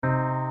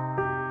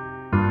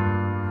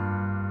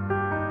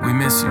We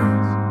miss you.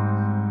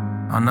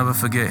 I'll never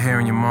forget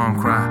hearing your mom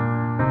cry.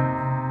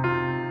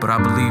 But I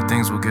believe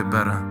things will get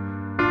better.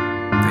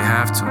 They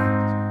have to.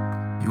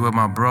 You were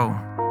my bro,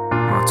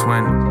 my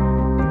twin,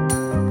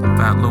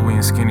 Fat Louie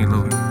and Skinny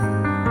Louie.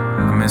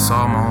 I miss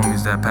all my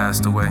homies that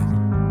passed away.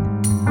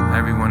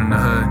 Everyone in the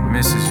hood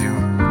misses you.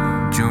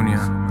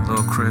 Junior,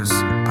 Lil Chris,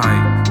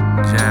 Pipe,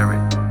 Jared.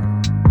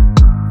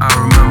 I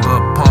remember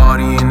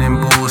partying and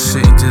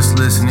bullshitting, just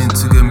listening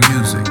to good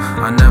music.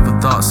 I never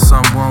thought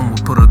someone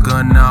would put a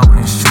gun out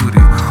and shoot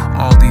it.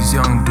 All these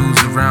young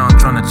dudes around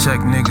trying to check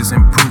niggas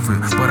and prove it.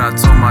 But I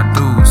told my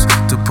dudes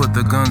to put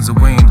the guns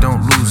away and don't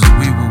lose it.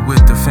 We were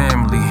with the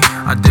family.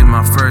 I did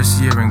my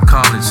first year in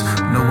college.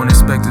 No one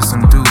expected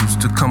some dudes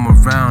to come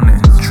around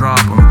and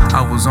drop them.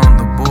 I was on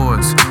the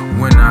boards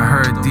when I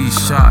heard these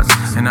shots,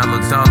 and I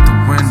looked out the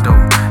window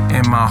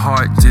and my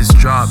heart just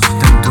dropped.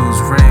 Them dudes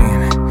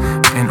ran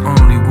and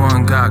only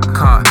one got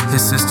caught.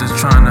 His sister's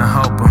trying to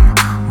help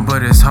him,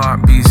 but his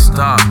heartbeat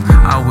stopped.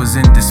 I was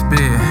in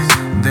despair,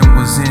 then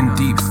was in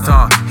deep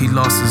thought. He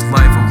lost his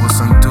life over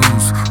some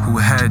dudes who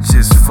had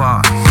just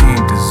fought. He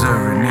ain't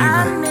deserve it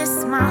neither. I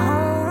miss my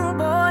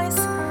homeboys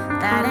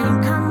that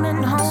ain't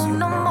coming home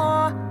no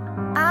more.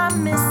 I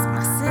miss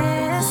my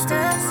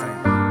sisters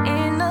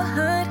in the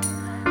hood.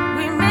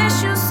 We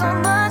miss you so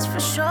much for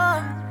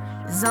sure.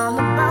 It's all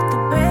about the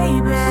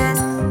babies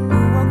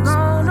who are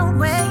gone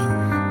away,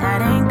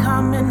 that ain't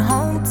coming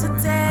home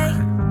today.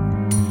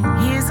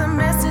 Here's a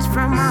message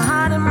from my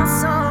heart and my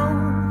soul.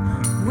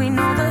 We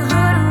know the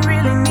hood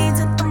really needs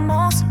it the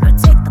most, but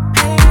take the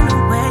pain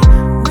away.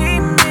 We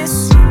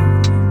miss you,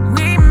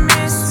 we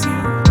miss you,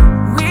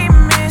 we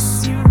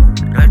miss you.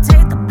 Lord,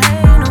 take the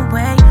pain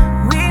away.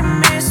 We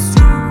miss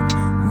you,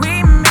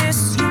 we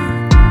miss you,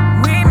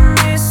 we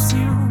miss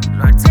you.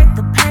 Lord, take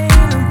the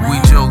pain away.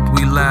 We joked,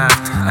 we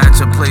laughed at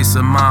your place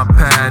in my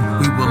pad.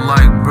 We were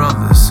like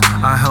brothers.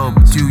 I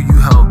helped you, you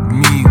helped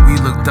me. We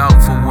looked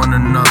out for one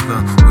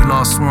another. We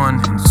lost one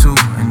and two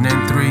and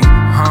then three.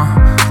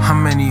 How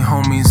many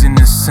homies in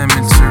this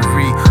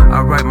cemetery?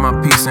 I write my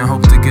piece and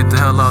hope to get the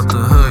hell out the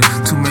hood.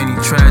 Too many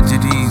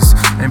tragedies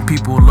and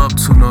people up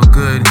to no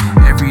good.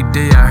 Every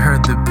day I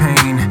heard the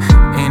pain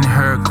in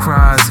her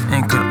cries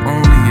and could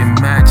only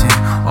imagine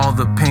all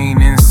the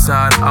pain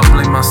inside. I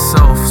blame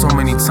myself so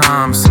many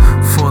times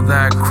for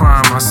that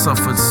crime. I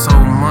suffered so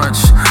much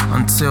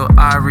until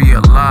I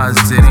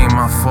realized it ain't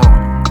my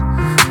fault.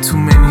 Too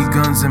many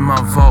guns in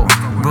my vault.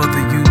 Brother,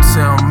 you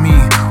tell me,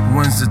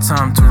 when's the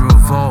time to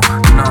revolt?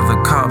 Now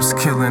the cops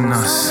killing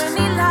us. So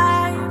many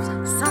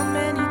lives, so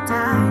many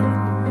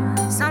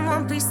died.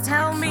 Someone please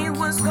tell me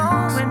what's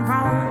going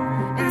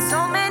wrong. And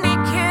so many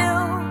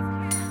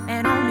killed,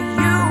 and only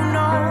you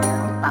know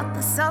about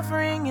the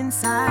suffering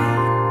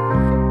inside.